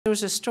There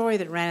was a story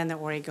that ran in the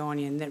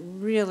Oregonian that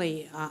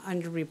really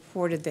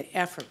underreported the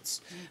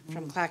efforts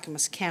from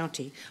Clackamas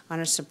County on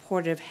our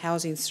supportive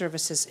housing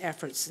services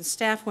efforts. And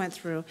staff went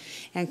through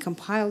and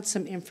compiled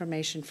some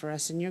information for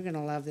us, and you're going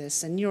to love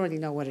this, and you already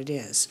know what it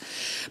is.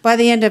 By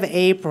the end of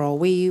April,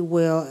 we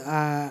will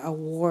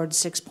award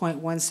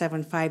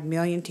 $6.175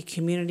 million to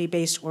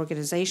community-based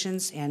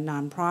organizations and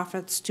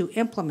nonprofits to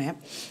implement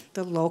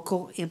the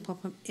local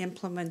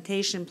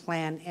implementation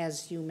plan,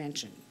 as you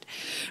mentioned.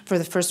 For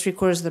the first 3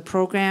 quarters of the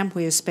program,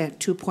 we have spent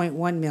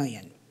 $2.1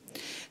 million.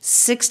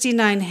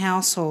 69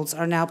 households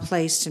are now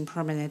placed in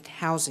permanent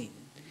housing.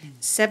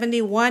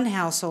 71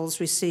 households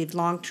received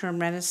long-term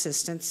rent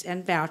assistance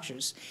and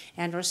vouchers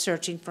and are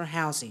searching for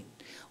housing.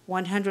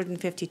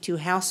 152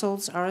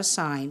 households are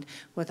assigned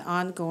with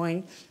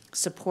ongoing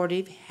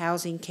supportive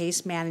housing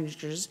case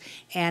managers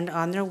and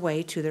on their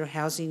way to their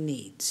housing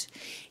needs.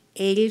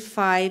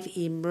 85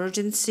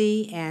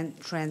 emergency and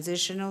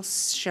transitional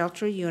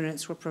shelter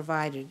units were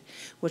provided,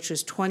 which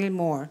was 20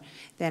 more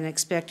than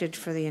expected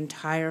for the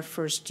entire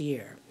first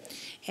year.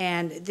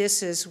 And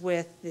this is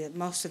with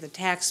most of the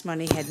tax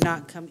money had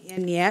not come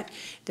in yet.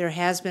 There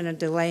has been a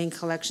delay in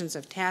collections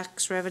of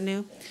tax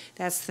revenue.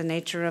 That's the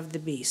nature of the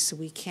beast, so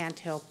we can't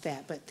help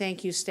that. But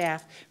thank you,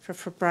 staff, for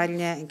providing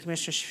that, and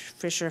Commissioner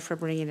Fisher for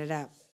bringing it up.